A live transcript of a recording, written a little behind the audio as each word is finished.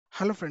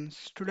Hello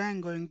friends, today I'm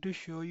going to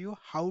show you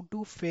how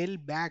to fail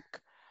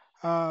back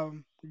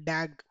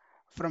DAG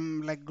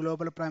from like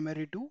global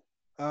primary to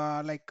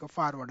like a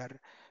forwarder.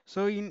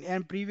 So in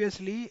and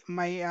previously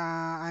my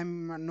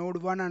I'm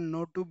node 1 and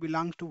node 2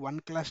 belongs to one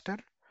cluster.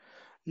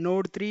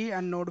 Node 3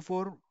 and node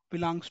 4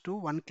 belongs to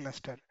one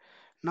cluster.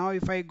 Now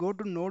if I go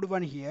to node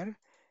 1 here,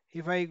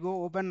 if I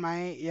go open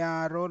my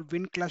role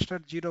win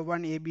cluster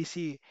 01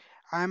 ABC,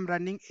 I am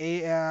running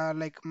a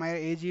like my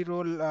AG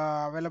role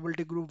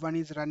availability group 1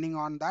 is running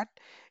on that.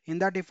 In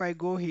that if I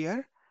go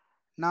here,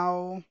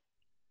 now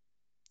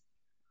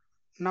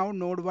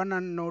node 1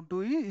 and node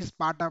 2 is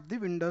part of the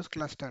Windows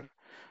cluster.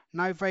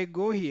 Now if I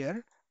go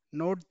here,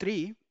 node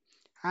 3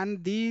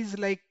 and these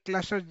like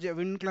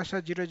win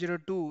cluster 002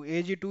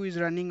 AG2 is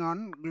running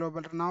on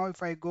global. Now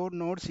if I go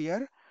nodes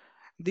here,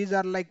 these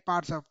are like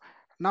parts of.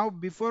 Now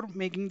before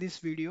making this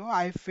video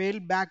I fail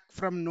back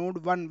from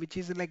node 1 which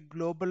is like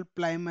global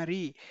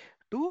primary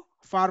to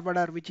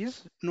forwarder which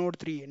is node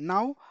 3.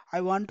 Now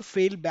I want to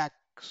fail back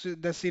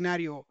the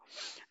scenario.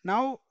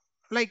 Now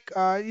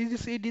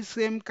it is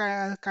same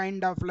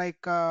kind of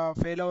like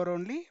failure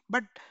only,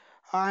 but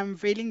I'm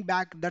failing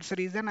back. That's the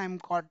reason I'm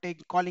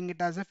calling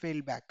it as a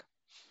fail back.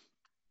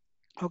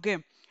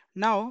 Okay.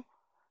 Now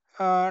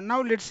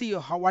now let's see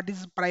what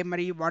is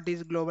primary, what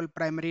is global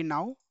primary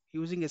now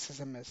using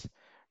SSMS.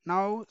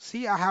 Now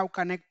see I have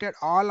connected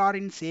all are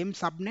in same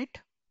subnet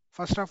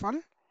first of all.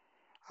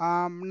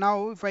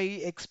 Now if I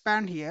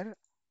expand here,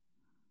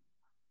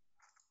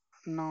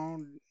 now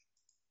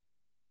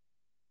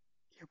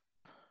yep.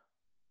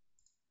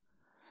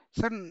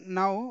 So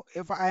now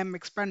if I am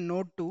expand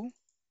node 2,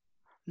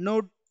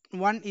 node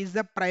 1 is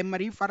the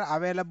primary for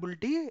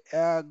availability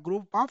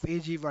group of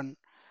AG1.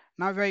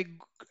 Now if I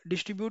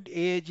distribute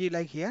AG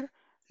like here,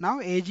 now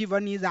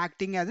AG1 is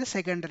acting as a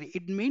secondary.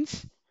 It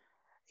means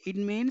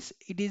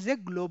it is a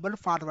global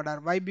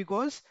forwarder. Why?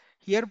 Because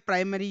here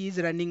primary is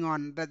running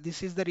on.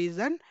 This is the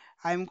reason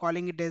I am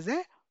calling it as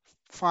a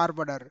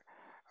forwarder.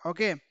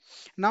 Okay.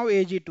 Now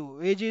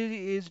AG2.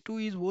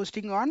 AG2 is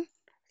hosting on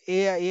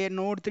a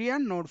node 3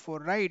 and node 4.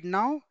 Right.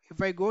 Now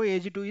if I go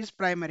AG2 is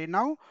primary.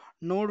 Now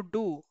node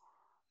 2.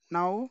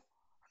 Now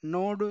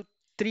node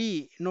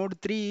 3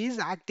 is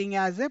acting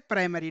as a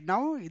primary.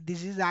 Now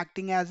this is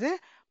acting as a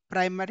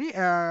primary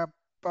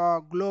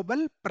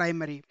global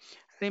primary.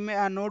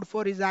 Node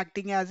 4 is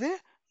acting as a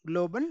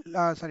global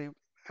uh,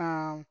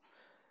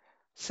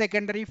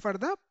 secondary for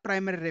the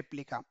primary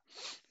replica.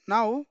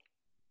 Now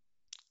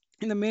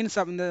in the main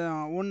sub in the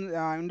one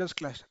Windows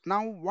cluster.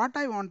 Now what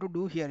I want to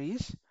do here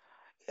is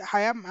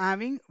I am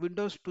having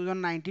Windows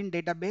 2019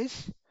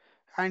 database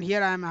and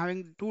here I am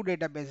having two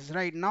databases.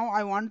 Right now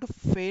I want to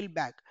fail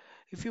back.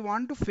 If you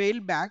want to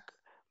fail back,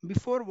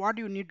 before what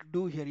you need to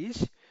do here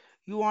is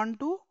you want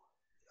to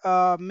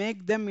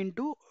make them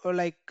into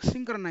like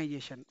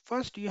synchronization.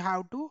 First you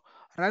have to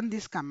run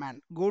this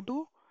command. Go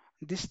to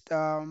this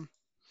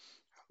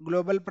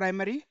global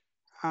primary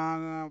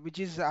which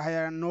is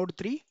node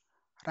 3.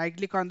 Right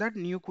click on that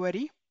new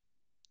query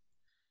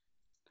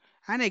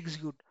and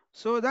execute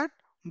so that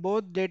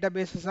both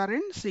databases are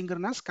in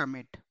synchronous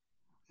commit.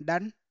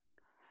 Done.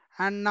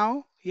 And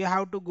now you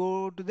have to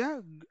go to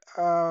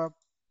the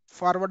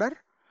forwarder.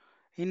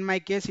 In my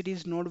case it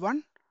is node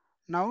 1.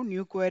 Now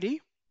new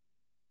query,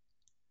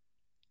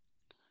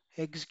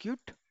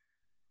 execute.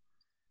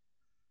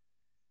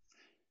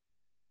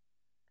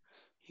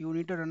 You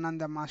need to run on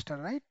the master,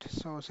 right?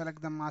 So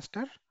select the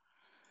master,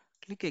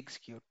 click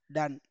execute.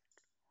 Done.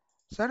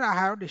 Sir, I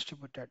have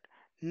distributed.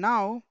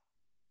 Now,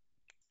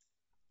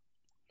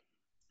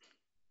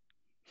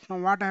 now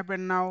what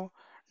happened now?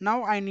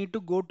 Now I need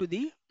to go to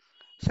the.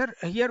 Sir,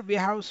 here we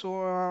have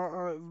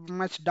so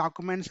much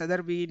documents,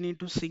 either we need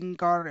to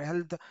sync or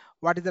health,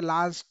 what is the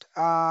last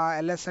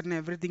LSN,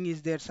 everything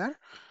is there, sir.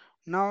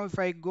 Now if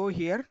I go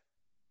here,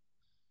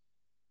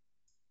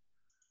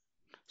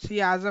 see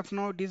as of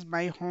now it is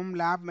my home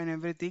lab and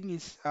everything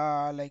is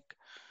like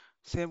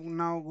same.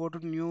 Now go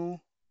to new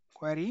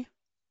query.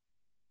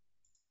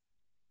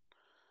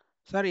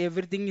 Sir,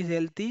 everything is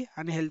healthy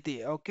and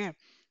healthy, okay.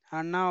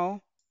 And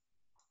now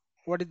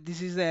what is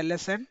this is the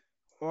LSN,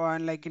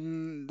 and like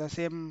in the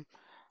same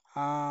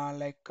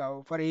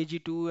for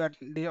AG2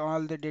 and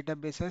all the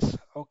databases,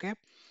 okay.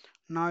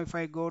 Now if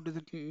I go to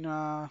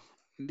the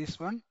this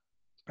one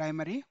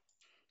primary,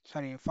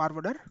 sorry,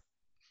 forwarder,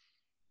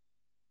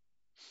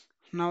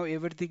 now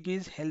everything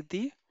is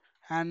healthy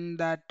and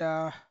that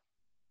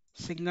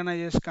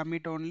synchronizes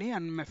commit only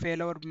and my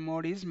failover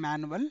mode is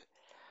manual.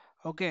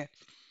 Okay,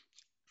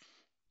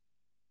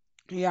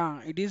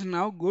 yeah, it is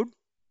now good.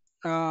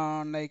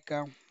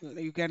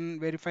 You can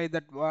verify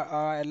that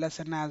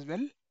LSN as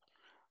well.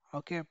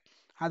 Okay,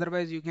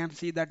 otherwise you can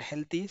see that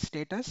healthy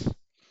status.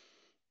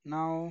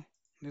 Now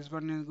this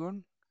one is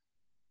good.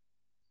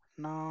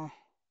 Now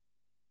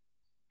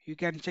you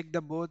can check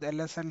the both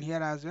LSN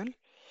here as well.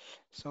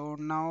 So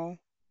now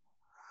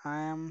I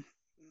am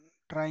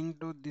trying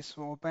to this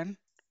open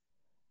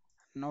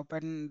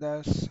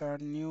this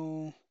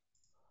new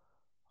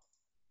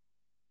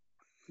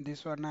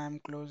this one I am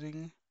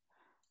closing.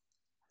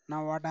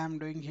 Now what I am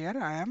doing here,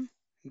 I am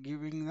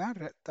giving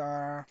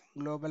the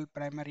global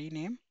primary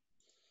name,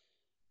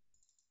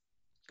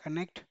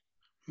 connect.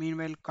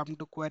 Meanwhile, come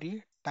to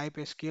query, type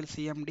SQL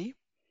CMD.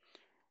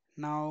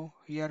 Now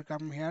here,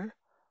 come here,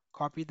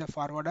 copy the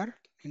forwarder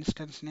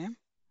instance name,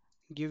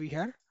 give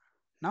here.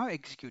 Now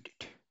execute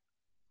it.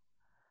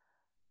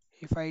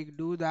 If I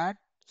do that,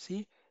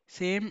 see,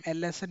 same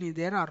LSN is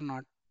there or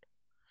not?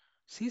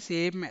 See,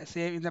 same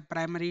in the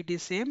primary it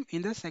is same,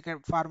 in the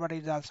second forward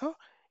is also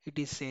it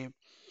is same.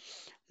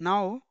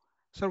 Now,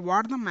 so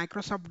what the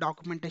Microsoft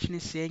documentation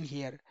is saying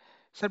here?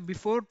 Sir,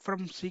 before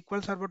from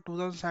SQL Server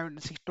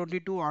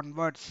 2022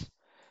 onwards,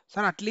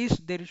 sir, at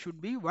least there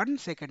should be one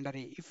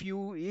secondary. If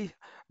you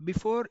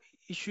before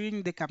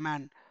issuing the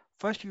command,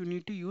 first you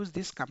need to use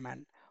this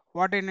command.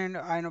 What I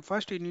know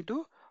first you need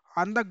to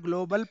on the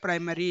global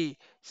primary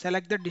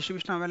select the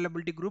distribution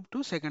availability group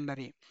to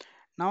secondary.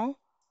 Now,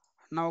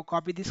 now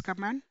copy this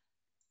command.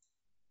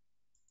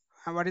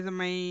 What is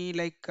my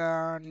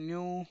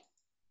new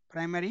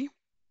primary?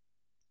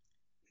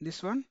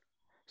 This one.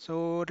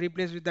 So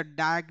replace with the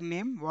DAG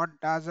name. What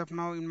as of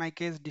now in my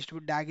case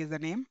distribute DAG is the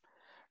name.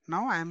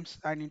 Now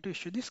I need to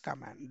issue this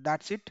command.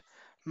 That's it.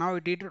 Now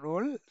it did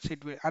roll.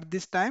 At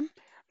this time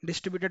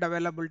distributed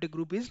availability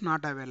group is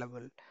not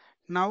available.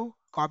 Now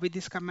copy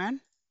this command.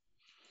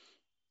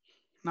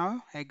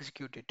 Now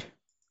execute it.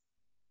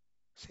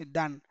 See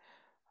done.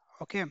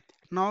 Okay.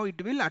 Now it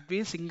will at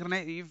least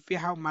synchronize if we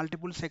have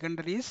multiple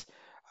secondaries.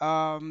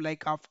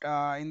 Like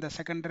after in the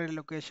secondary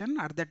location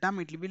at that time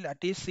it will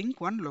at least sync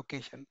one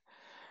location.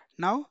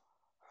 Now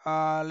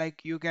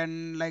like you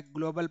can like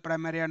global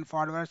primary and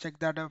forward check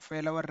that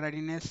failover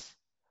readiness.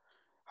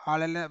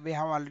 We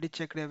have already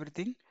checked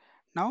everything.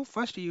 Now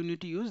first you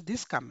need to use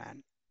this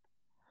command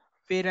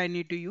where I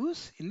need to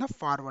use in the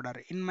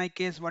forwarder. In my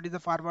case, what is the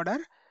forwarder?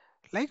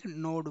 Like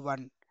node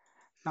 1.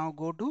 Now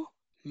go to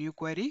new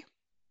query,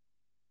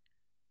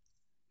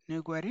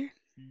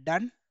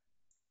 done.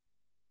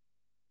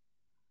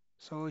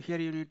 So here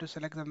you need to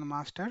select the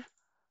master.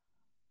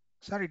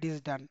 Sir, it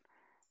is done.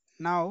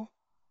 Now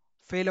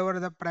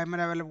failover the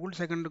primary available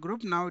second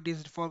group. Now it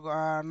is for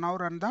now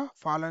run the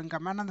following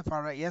command and the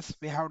forward. Yes,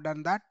 we have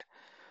done that.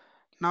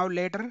 Now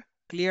later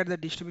clear the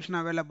distribution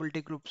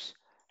availability groups.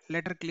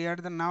 Later clear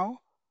the now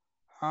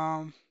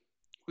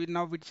we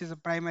now which is a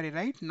primary,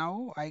 right?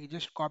 Now I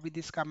just copy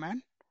this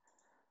command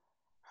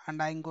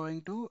and I'm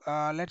going to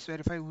let's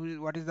verify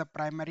what is the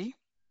primary.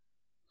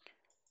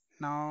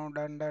 Now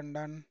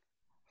done.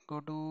 Go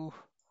to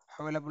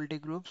availability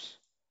groups.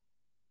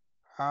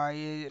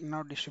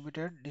 Now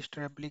distributed dist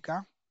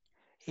replica.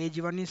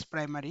 AG1 is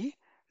primary.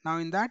 Now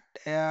in that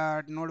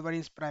node 1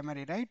 is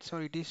primary, right? So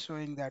it is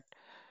showing that.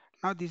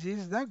 Now this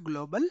is the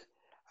global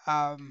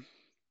um,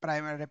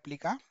 primary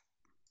replica,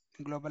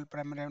 global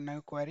primary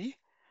new query.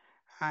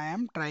 I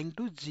am trying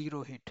to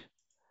zero it.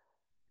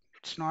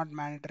 It's not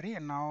mandatory.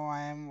 And now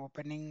I am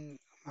opening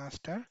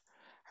master.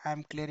 I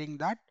am clearing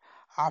that.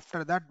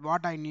 After that,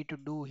 what I need to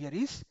do here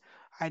is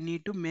I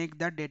need to make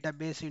the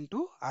database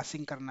into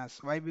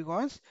asynchronous. Why?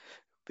 Because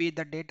the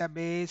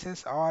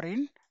databases are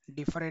in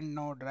different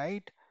node,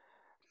 right?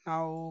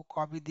 Now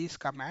copy this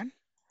command.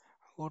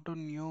 Go to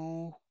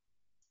new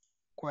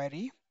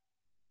query.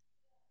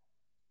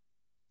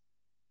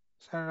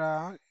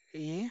 Sir,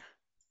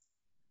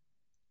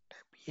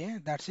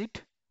 that's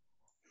it.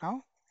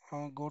 Now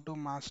go to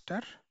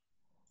master.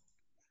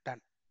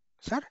 Done.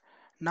 Sir,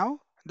 now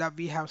that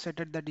we have set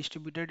it the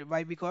distributed.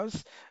 Why?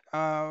 Because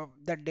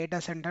the data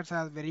centers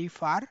are very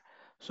far.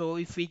 So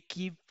if we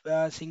keep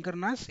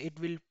synchronous, it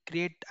will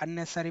create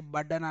unnecessary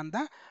burden on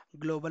the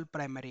global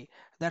primary.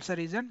 That's the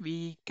reason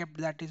we kept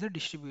that is a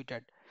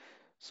distributed.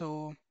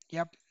 So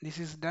yep, this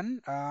is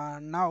done.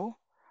 Now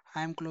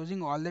I am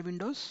closing all the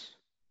windows.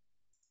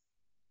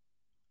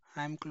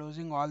 I am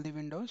closing all the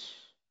windows.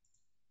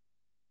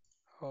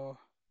 Oh,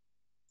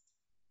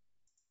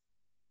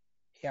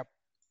 yep,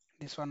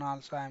 this one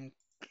also I am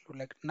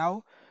like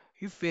now.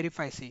 If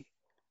verify, see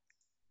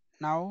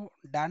now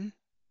done.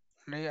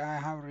 I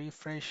have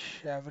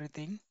refreshed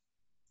everything.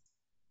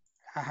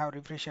 I have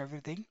refreshed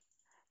everything.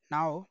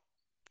 Now,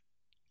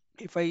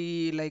 if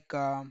I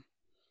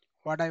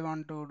what I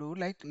want to do,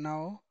 like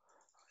now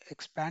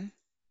expand,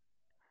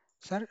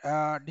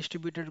 sir,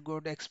 distributed go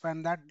to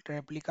expand that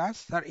replicas,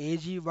 sir,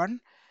 AG1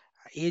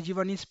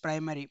 is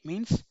primary,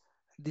 means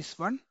this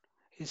one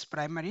is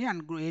primary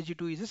and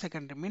AG2 is a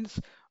secondary, means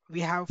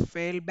we have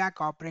failback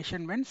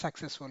operation when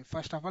successful.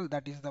 First of all,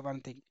 that is the one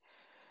thing.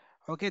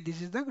 Okay,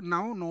 this is the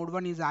now node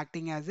 1 is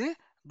acting as a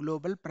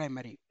global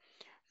primary.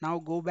 Now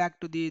go back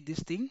to the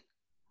this thing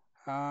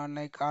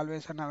like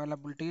always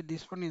unavailability.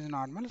 This one is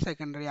normal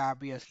secondary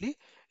obviously.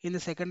 In the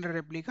secondary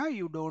replica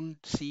you don't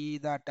see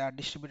that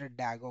distributed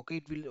DAG. Okay,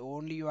 it will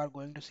only you are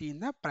going to see in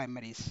the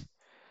primaries.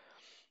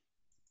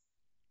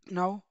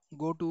 Now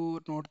go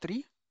to node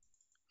 3,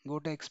 go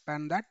to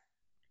expand that.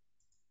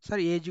 Sir,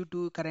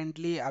 AG2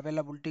 currently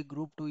availability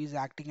group 2 is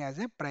acting as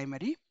a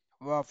primary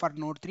for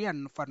node 3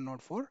 and for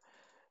node 4.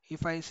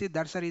 If I see,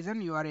 that's the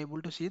reason you are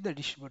able to see the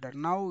distributor.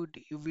 Now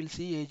you will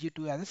see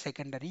AG2 as a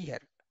secondary here.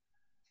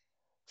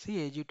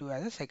 See AG2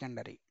 as a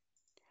secondary.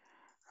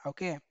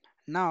 Okay.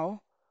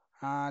 Now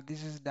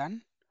this is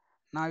done.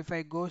 Now if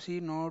I go see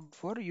node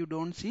 4, you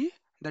don't see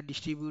the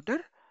distributor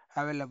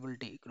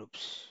availability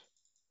groups.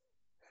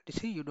 You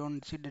see, you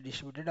don't see the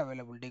distributed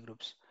availability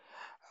groups.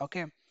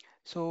 Okay.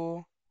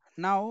 So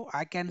now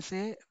I can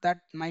say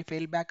that my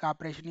failback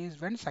operation is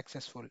when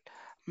successful.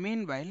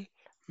 Meanwhile,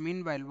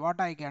 meanwhile, what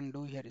I can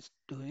do here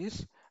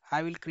is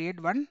I will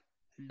create one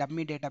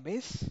dummy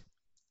database.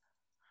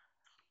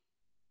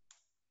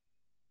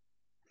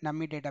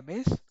 Dummy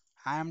database.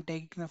 I am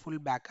taking the full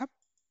backup.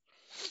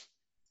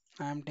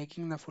 I am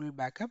taking the full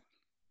backup.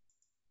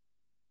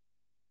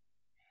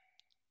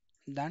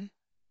 Done.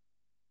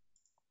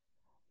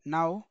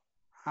 Now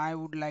I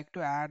would like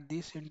to add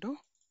this into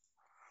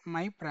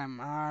my prem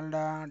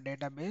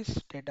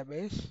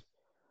database.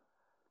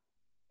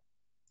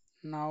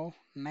 Now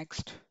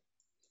next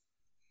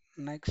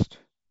next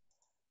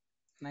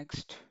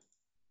next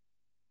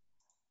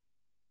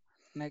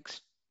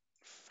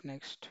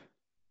next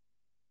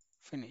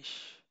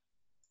finish.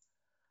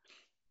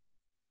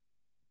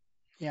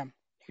 Yeah,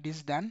 it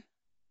is done.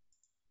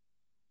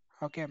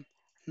 Okay.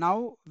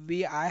 Now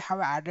I have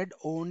added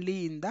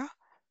only in the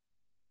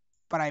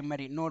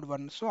primary node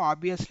 1. So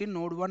obviously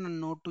node 1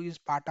 and node 2 is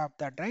part of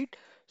that, right?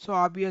 So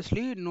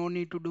obviously no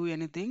need to do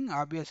anything.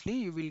 Obviously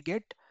you will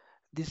get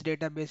this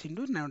database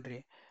into node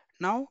 3.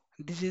 Now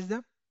this is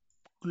the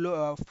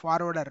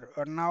forwarder.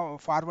 Now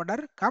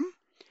forwarder come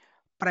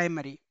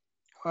primary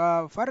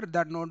for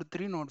the node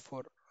 3, node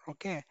 4.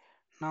 Okay.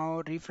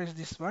 Now refresh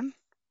this one.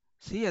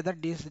 See whether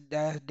this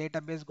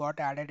database got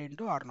added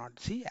into or not.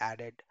 See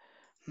added.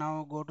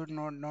 Now go to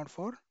node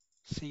 4.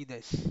 See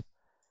this.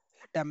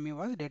 Dummy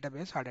was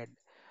database added.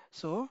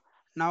 So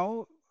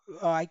now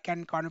I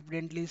can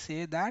confidently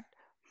say that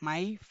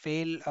my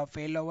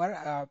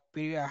failover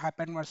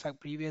happened was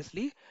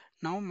previously.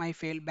 Now my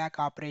failback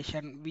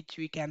operation, which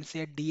we can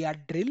say DR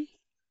drill.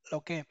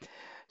 Okay.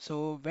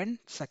 So when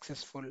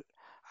successful.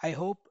 I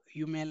hope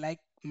you may like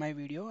my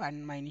video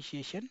and my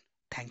initiation.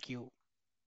 Thank you.